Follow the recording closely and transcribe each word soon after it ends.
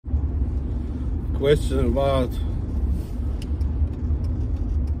question about,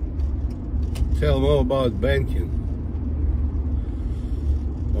 tell more about banking.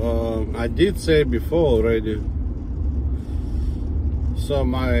 I did say before already, so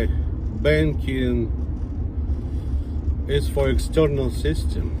my banking is for external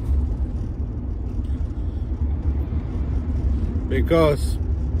system, because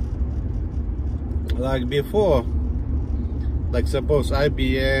like before, like suppose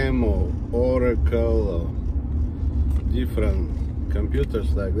IBM or Oracle or different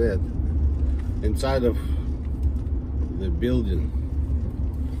computers like that inside of the building.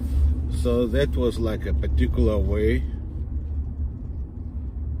 So that was like a particular way,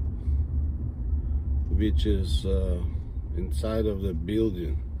 which is inside of the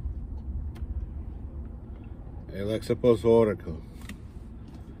building. And like suppose Oracle,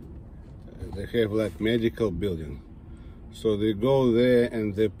 they have like medical building. So they go there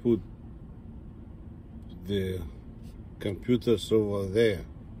and they put the computers over there.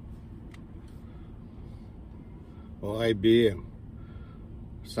 Or IBM.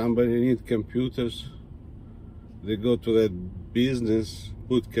 Somebody needs computers, they go to that business,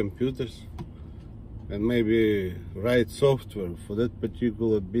 put computers, and maybe write software for that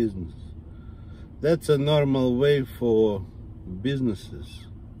particular business. That's a normal way for businesses.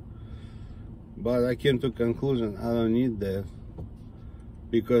 But I came to a conclusion, I don't need that,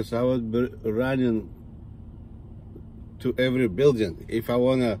 because I would be running to every building. If I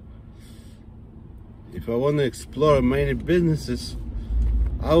wanna explore many businesses,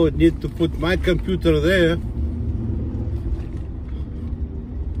 I would need to put my computer there.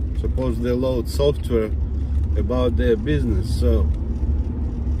 Suppose they load software about their business, so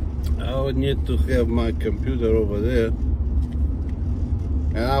I would need to have my computer over there,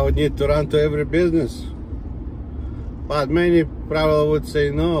 and I would need to run to every business. But many probably would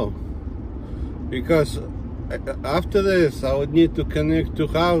say no, because after this I would need to connect to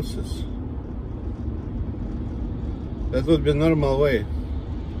houses. That would be a normal way.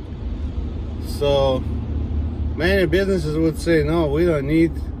 So many businesses would say, no, we don't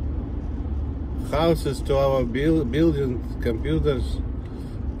need houses to our building computers.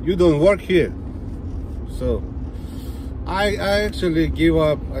 You don't work here. So I actually give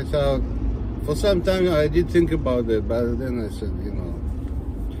up. I thought, for some time I did think about it, but then I said, you know.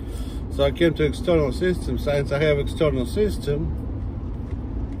 So I came to external system. Since I have external system,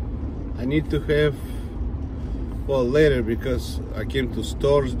 I need to have, well, later, because I came to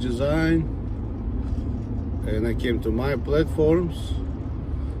stores design and I came to my platforms,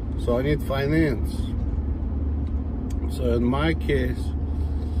 so I need finance. So in my case,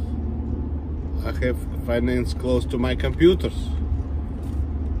 I have finance close to my computers.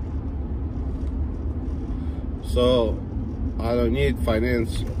 So I don't need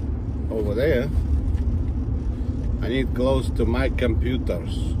finance over there. I need close to my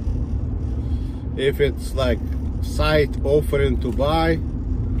computers. If it's like site offering to buy,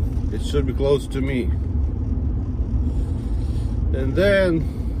 it should be close to me. And then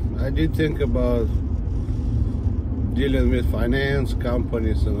I did think about dealing with finance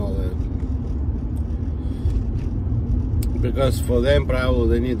companies and all that, because for them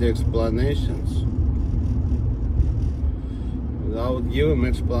probably they need explanations. I would give them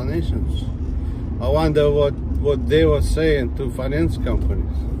explanations. I wonder what they were saying to finance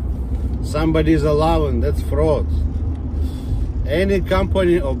companies. Somebody's allowing, that's fraud. Any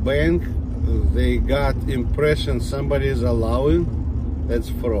company or bank, they got impression somebody is allowing, that's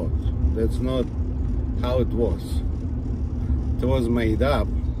fraud. That's not how it was. It was made up.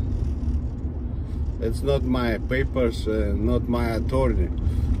 It's not my papers, not my attorney.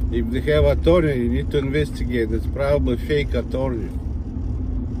 If they have attorney, you need to investigate. It's probably fake attorney.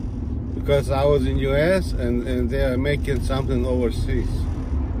 Because I was in US and they are making something overseas.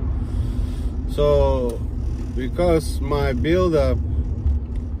 So, because my build-up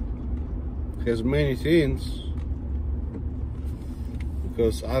has many things,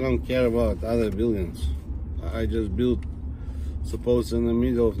 because I don't care about other buildings. I just built, suppose, in the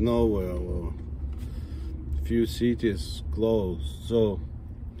middle of nowhere or few cities closed. So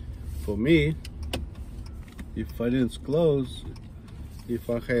for me, if finance closed, if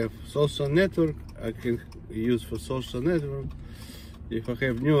I have social network, I can use for social network. If I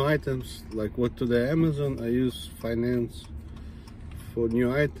have new items, like what to the Amazon, I use finance for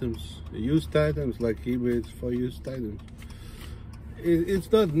new items. Used items like eBay, it's for used items.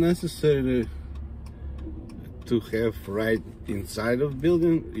 It's not necessary to have right inside of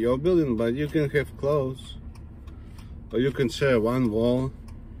building, your building, but you can have clothes, or you can share one wall.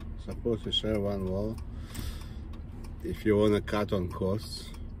 Suppose you share one wall if you want to cut on costs.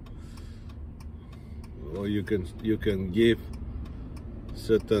 or you can give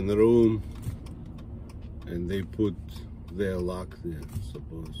certain room and they put their lock there,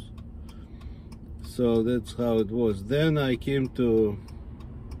 suppose. So that's how it was. Then I came to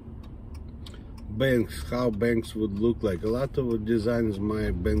banks, how banks would look like. A lot of the design is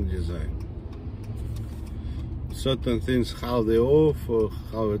my bank design. Certain things, how they offer,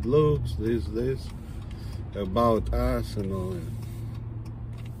 how it looks, this, about us and all that.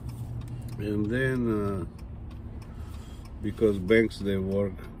 And then, because banks, they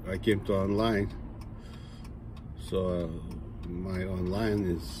work, I came to online. So my online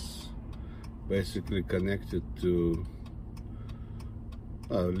is basically connected to,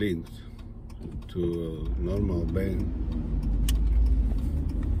 linked to a normal bank.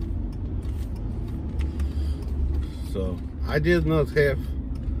 So I did not have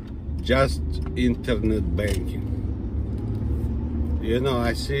just internet banking. You know,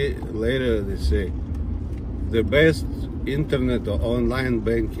 I see later they say the best internet or online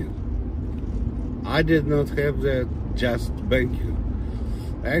banking. I did not have that just banking.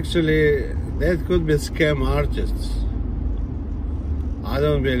 Actually, that could be scam artists. I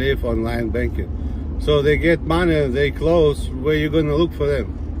don't believe online banking. So they get money, they close, where you gonna look for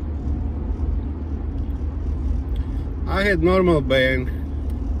them? I had normal bank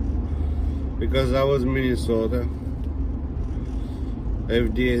because I was in Minnesota.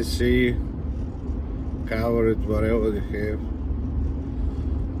 FDIC covered whatever they have.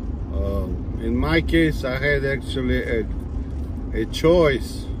 In my case, I had actually a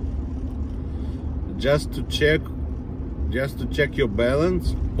choice just to check your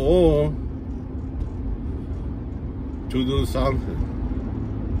balance or to do something.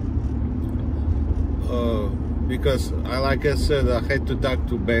 Because like I said, I had to talk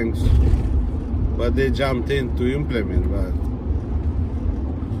to banks, but they jumped in to implement, but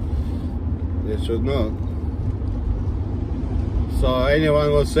they should not. So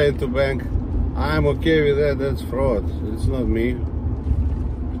anyone was saying to bank, I'm okay with that, that's fraud, it's not me.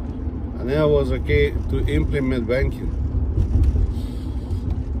 And I was okay to implement banking.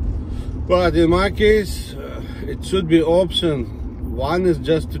 But in my case, it should be option. One is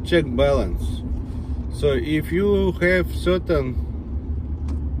just to check balance. So if you have certain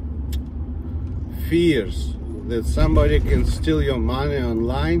fears that somebody can steal your money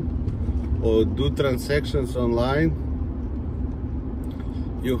online or do transactions online,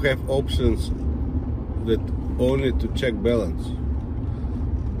 you have options that only to check balance.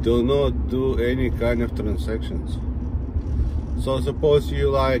 Do not do any kind of transactions. So suppose you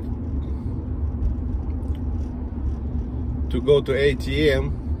like to go to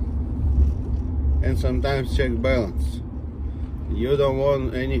ATM and sometimes check balance. You don't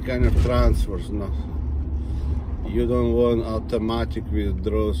want any kind of transfers, nothing. You don't want automatic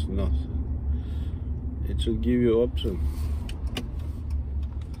withdrawals, nothing. It should give you option.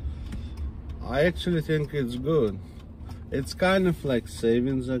 I actually think it's good. It's kind of like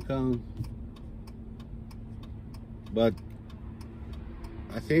savings account, but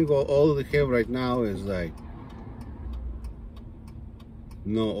I think all they have right now is like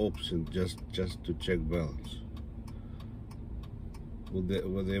no option, just to check balance.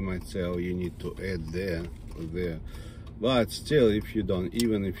 Well, they might say, oh, you need to add there or there, but still,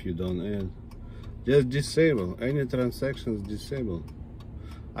 even if you don't add, just disable any transactions. Disable.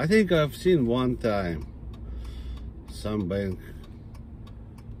 I think I've seen one time some bank,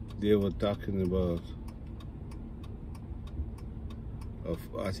 they were talking about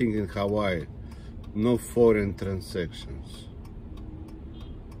I think in Hawaii, no foreign transactions.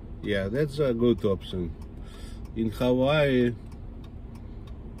 Yeah, that's a good option. In Hawaii,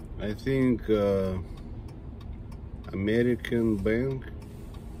 I think American Bank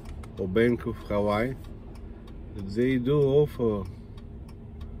or Bank of Hawaii, they do offer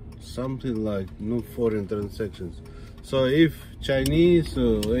something like no foreign transactions. So if Chinese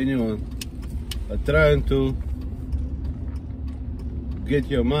or anyone are trying to get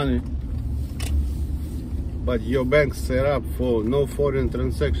your money, but your bank set up for no foreign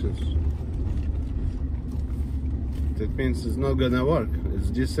transactions, that means it's not gonna work.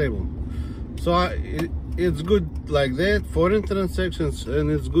 It's disabled. So it's good like that, foreign transactions, and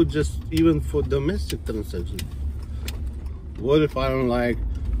it's good just even for domestic transactions. What if I don't like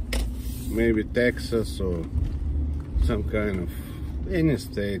maybe Texas or some kind of any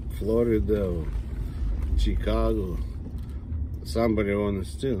state, Florida or Chicago, somebody wanna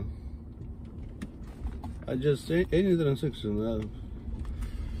steal? I just say any transaction.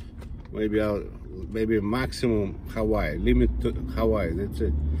 Maybe maximum Hawaii, limit to Hawaii. That's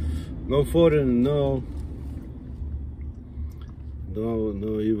it. No foreign, no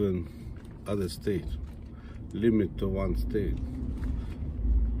even other states. limit to one state.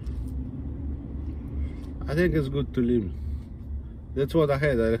 I think it's good to limit. That's what I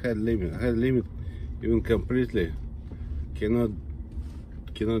had. I had limit. I had limit even completely. Cannot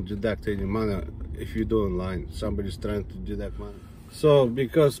deduct any money if you do online. Somebody's trying to deduct money. So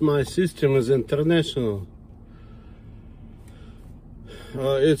because my system is international,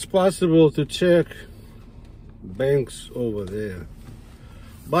 it's possible to check banks over there.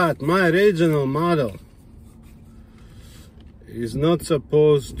 But my regional model is not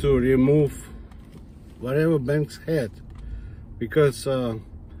supposed to remove whatever banks had, because in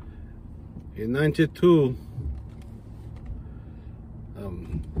 '92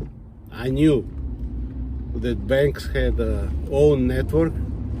 I knew that banks had own network.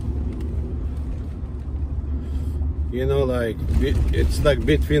 You know, like it's like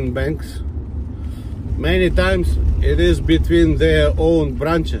between banks. Many times it is between their own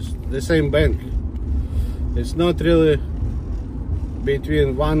branches, the same bank. It's not really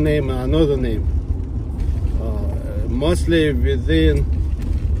between one name and another name. Mostly within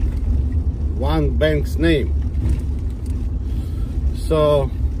one bank's name.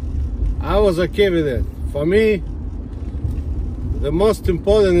 So I was okay with it. For me, the most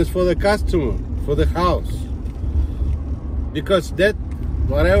important is for the customer, for the house, because that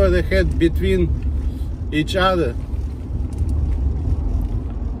whatever they had between each other,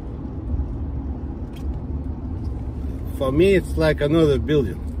 for me it's like another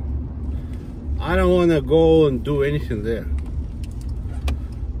building. I don't want to go and do anything there.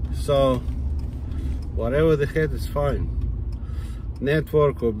 So whatever they had is fine.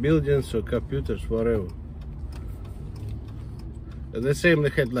 Network or buildings or computers, whatever. The same, they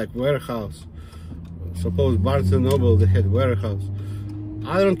had like warehouse. Suppose Barnes & Noble, they had warehouse.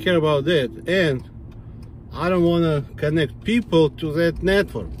 I don't care about that, and I don't want to connect people to that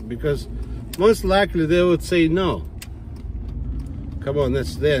network, because most likely they would say no. Come on,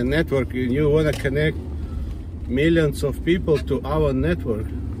 that's their network, and you want to connect millions of people to our network.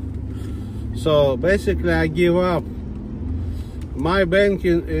 So basically I give up. My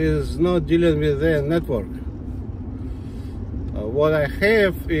banking is not dealing with their network. What I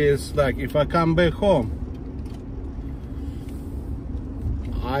have is, like, if I come back home,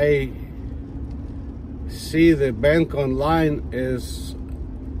 I see the bank online as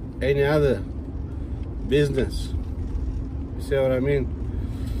any other business. You see what I mean?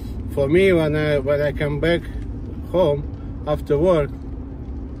 For me, when I come back home after work,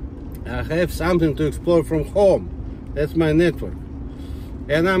 I have something to explore from home. That's my network.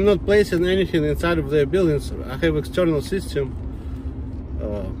 And I'm not placing anything inside of their buildings. I have external systems.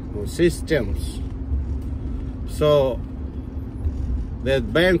 So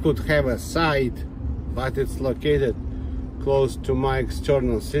that bank would have a site, but it's located close to my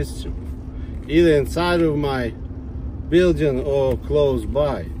external system, either inside of my building or close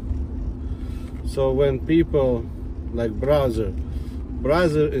by. So when people like browser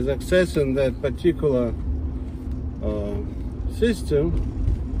is accessing that particular system,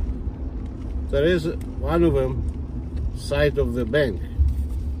 there is one of them site of the bank.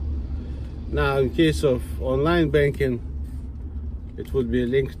 Now in case of online banking, it would be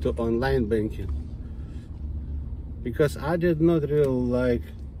linked to online banking, because I did not really like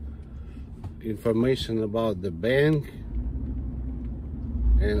information about the bank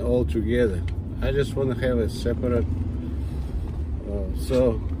and all together. I just want to have a separate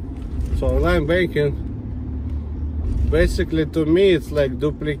so online banking, basically to me it's like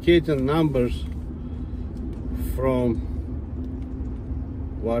duplicating numbers from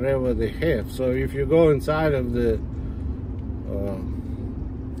whatever they have. So if you go inside of the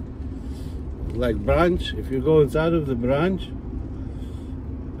like branch, if you go inside of the branch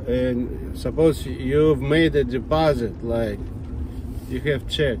and suppose you've made a deposit, like you have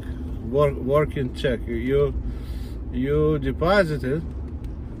check, working check, you deposited.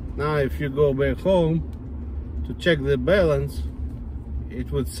 Now if you go back home to check the balance, it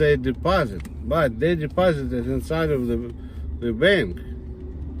would say deposit, but they deposited inside of the bank.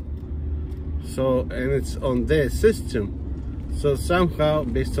 So, and it's on their system. So somehow,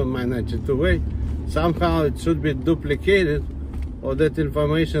 based on my 92A, somehow it should be duplicated, or that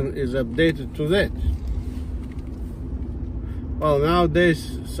information is updated to that. Well,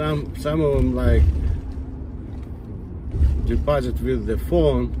 nowadays some of them like deposit with the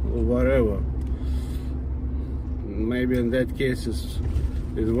phone or whatever. Maybe in that case it's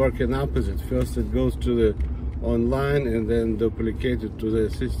working opposite. First it goes to the online and then duplicated to the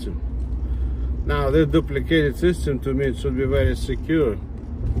system. Now the duplicated system, to me, it should be very secure.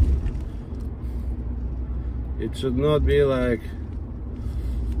 It should not be like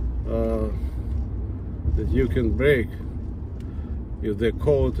the that you can break if they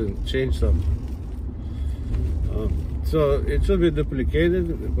code and change something. So it should be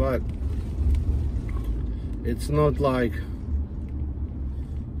duplicated, but it's not like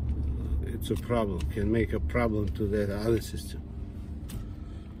it's a problem, can make a problem to that other system.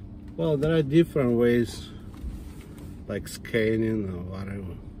 Well, there are different ways, like scanning or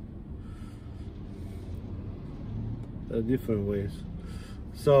whatever. There are different ways.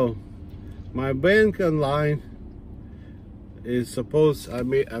 So my bank online is suppose I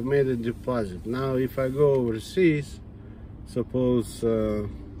made a deposit. Now if I go overseas, suppose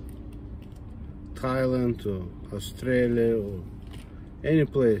Thailand or Australia or any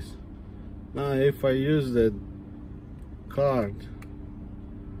place, now if I use that card,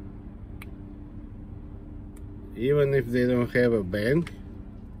 even if they don't have a bank,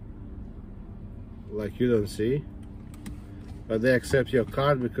 like you don't see, but they accept your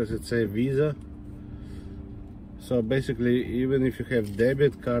card because it's a Visa. So basically, even if you have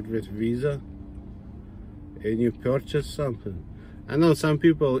debit card with Visa and you purchase something, I know some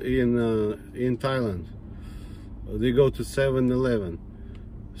people in Thailand, they go to 7-Eleven,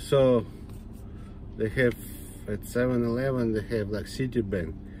 so they have at 7-Eleven they have like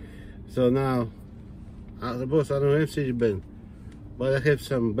Citibank. So now, I suppose I don't have Citibank, but I have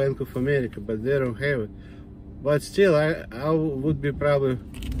some Bank of America, but they don't have it. But still, I would be probably,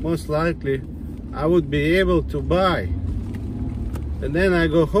 most likely, I would be able to buy. And then I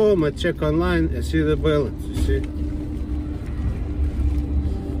go home, I check online and see the balance, you see.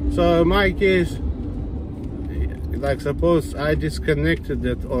 So in my case, like suppose I disconnected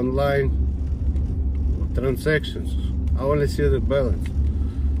that online transactions, I only see the balance.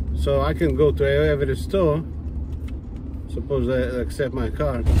 So I can go to every store, suppose I accept my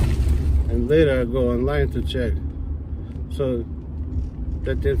card, and later I go online to check. So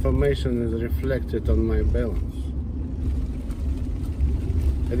that information is reflected on my balance.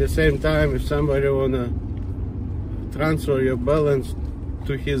 At the same time, if somebody wanna transfer your balance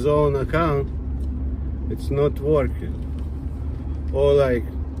to his own account, it's not working. Or like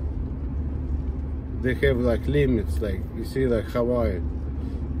they have like limits, like you see, like Hawaii,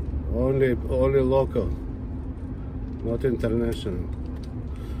 only local, not international.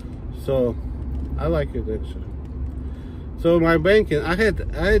 So I like it actually. So my banking, I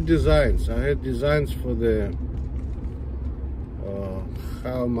had designs. I had designs for the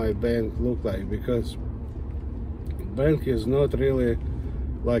how my bank looked like, because bank is not really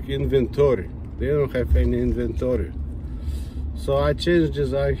like inventory. They don't have any inventory. So I changed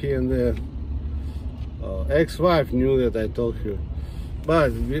design here and there. Ex-wife knew that I told you,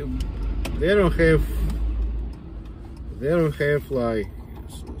 but they don't have like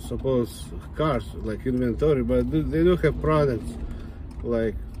suppose cars like inventory, but they do have products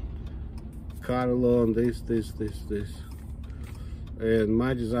like car loan, this, and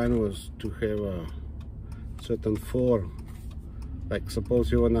my design was to have a certain form. Like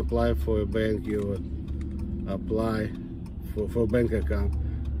suppose you want to apply for a bank, you would apply for bank account,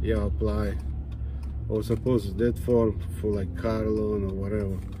 you apply, or suppose that form for like car loan or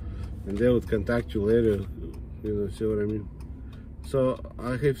whatever, and they would contact you later, you know, see what I mean? So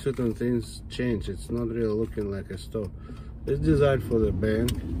I have certain things change. It's not really looking like a store. It's designed for the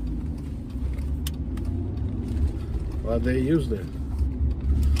bank, but they use that.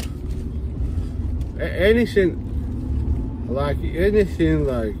 Anything like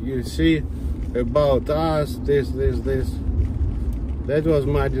you see about us, this, that was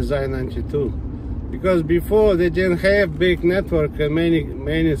my design 92. Because before they didn't have big network and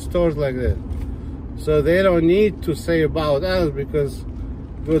many stores like that. So they don't need to say about us because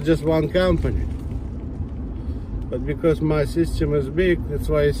it was just one company. But because my system is big, that's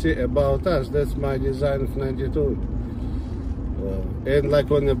why you see about us. That's my design of 92. And like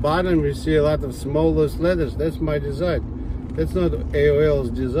on the bottom you see a lot of smallest letters. That's my design. That's not AOL's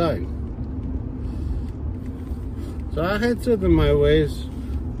design. So I had certain my ways,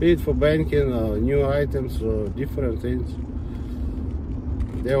 be it for banking or new items or different things.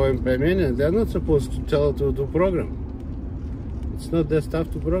 They were implemented. They're not supposed to tell to program. It's not their stuff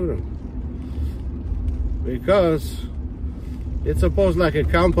to program. Because it's supposed like a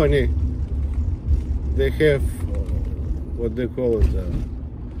company, they have what they call it,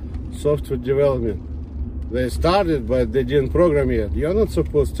 software development. They started, but they didn't program yet. You're not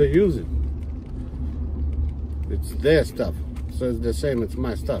supposed to use it. It's their stuff. So it's the same, it's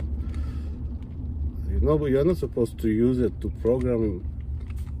my stuff. You know, you're not supposed to use it to program.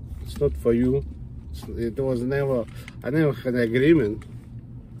 It's not for you. It was never, I never had an agreement.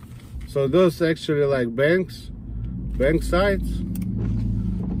 So those actually like banks, bank sites,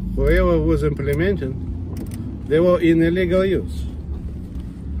 whoever was implementing, they were in illegal use.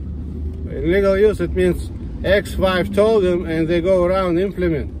 Illegal use, it means X5 told them and they go around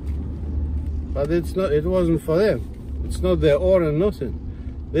implement. But it's not, it wasn't for them. It's not their order, nothing.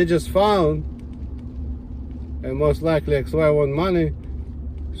 They just found, and most likely X5 want money,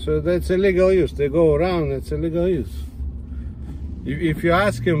 so that's illegal use. They go around, it's illegal use. If you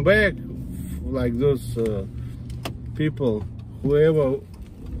ask him back, like those people, whoever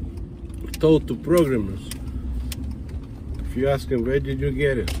told to programmers, if you ask him, where did you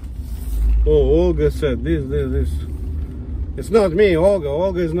get it? Oh, Olga said this. It's not me, Olga.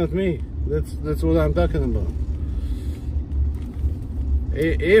 Olga is not me. That's what I'm talking about.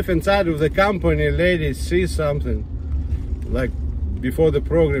 If inside of the company ladies see something, like before the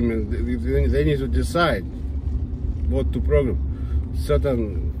programming, they need to decide what to program.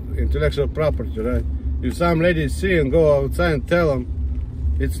 Certain intellectual property, right? If some ladies see and go outside and tell them,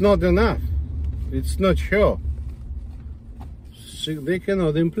 it's not enough, it's not sure, they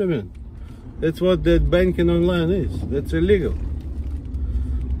cannot implement. That's what that banking online is. That's illegal.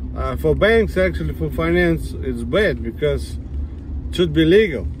 For banks, actually, for finance, it's bad because it should be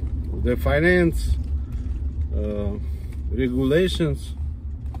legal. The finance regulations,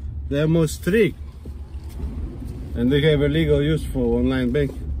 they're more strict, and they have a legal use for online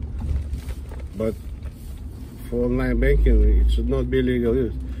banking. But for online banking, it should not be legal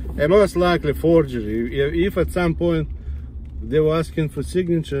use. And most likely forgery. If at some point they were asking for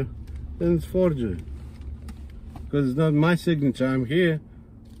signature, then it's forgery. Because it's not my signature, I'm here,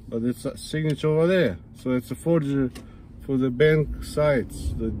 but it's a signature over there. So it's a forgery for the bank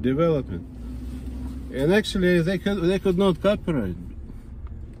sites, the development. And actually they could not copyright.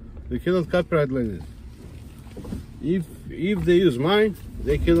 They cannot copyright like this. If they use mine,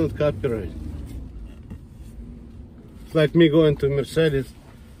 they cannot copyright. It's like me going to Mercedes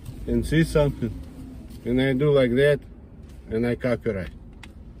and see something, and I do like that, and I copyright.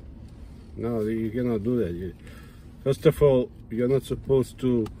 No, you cannot do that. First of all, you're not supposed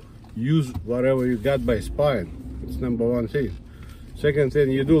to use whatever you got by spying. It's number one thing. Second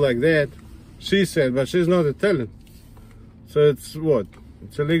thing, you do like that, she said, but she's not Italian. So it's what?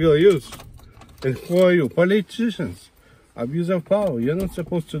 It's illegal use. And for you, politicians, abuse of power, you're not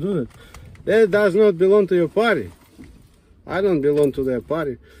supposed to do that. That does not belong to your party. I don't belong to their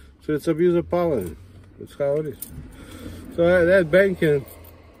party. So it's abuse of power. That's how it is. So that banking,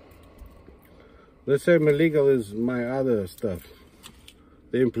 the same illegal as my other stuff.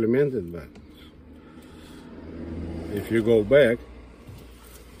 They implemented that. If you go back,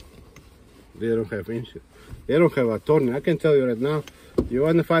 they don't have insurance. They don't have attorney. I can tell you right now, you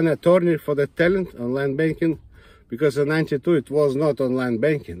want to find an attorney for the talent online banking, because in '92 it was not online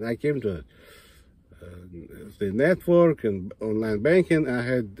banking. I came to it. The network and online banking, I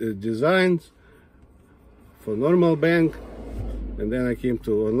had designs for normal bank, and then I came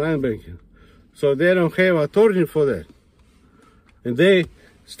to online banking. So they don't have attorney for that. And they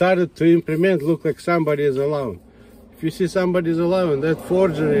started to implement, look like somebody is allowing. If you see somebody is allowing, that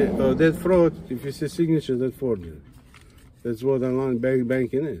forgery or that fraud. If you see signature, that forgery. That's what online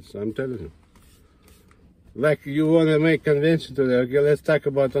banking is, I'm telling you. Like you want to make convention today, okay, let's talk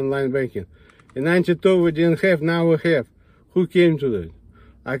about online banking. In '92 we didn't have, now we have. Who came to that?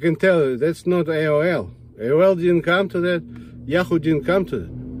 I can tell you, that's not AOL. AOL didn't come to that, Yahoo didn't come to that.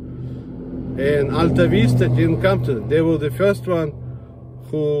 And AltaVista didn't come to that. They were the first one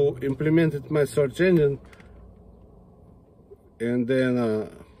who implemented my search engine, and then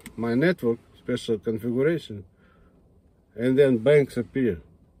my network, special configuration, and then banks appear.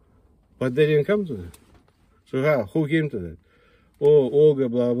 But they didn't come to that. So how? Who came to that? Oh, Olga,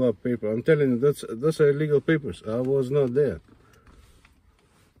 blah, blah, paper. I'm telling you, those are illegal papers. I was not there.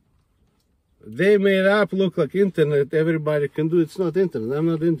 They made up look like internet, everybody can do it. It's not internet, I'm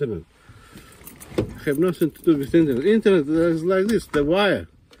not internet. I have nothing to do with internet. Internet is like this, the wire.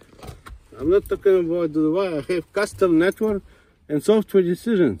 I'm not talking about the wire. I have custom network and software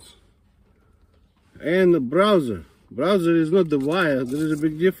decisions. And the browser. Browser is not the wire. There is a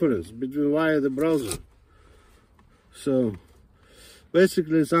big difference between wire and the browser. So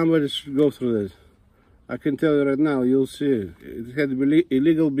basically somebody should go through that. I can tell you right now, you'll see it had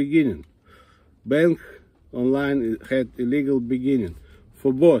illegal beginning. Bank online had illegal beginning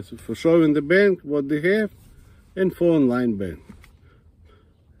for both, for showing the bank what they have and for online bank.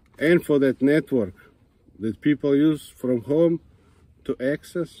 And for that network that people use from home to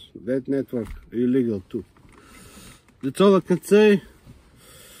access, that network illegal too. That's all I can say.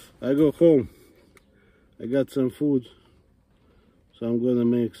 I go home. I got some food, so I'm gonna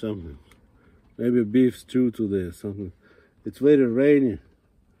make something. Maybe beef stew today or something. It's very rainy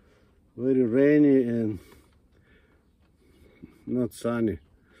and not sunny.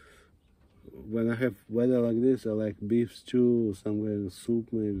 When I have weather like this, I like beef stew or somewhere soup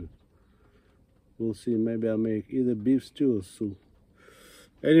maybe. We'll see, maybe I'll make either beef stew or soup.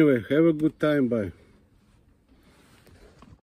 Anyway, have a good time, bye.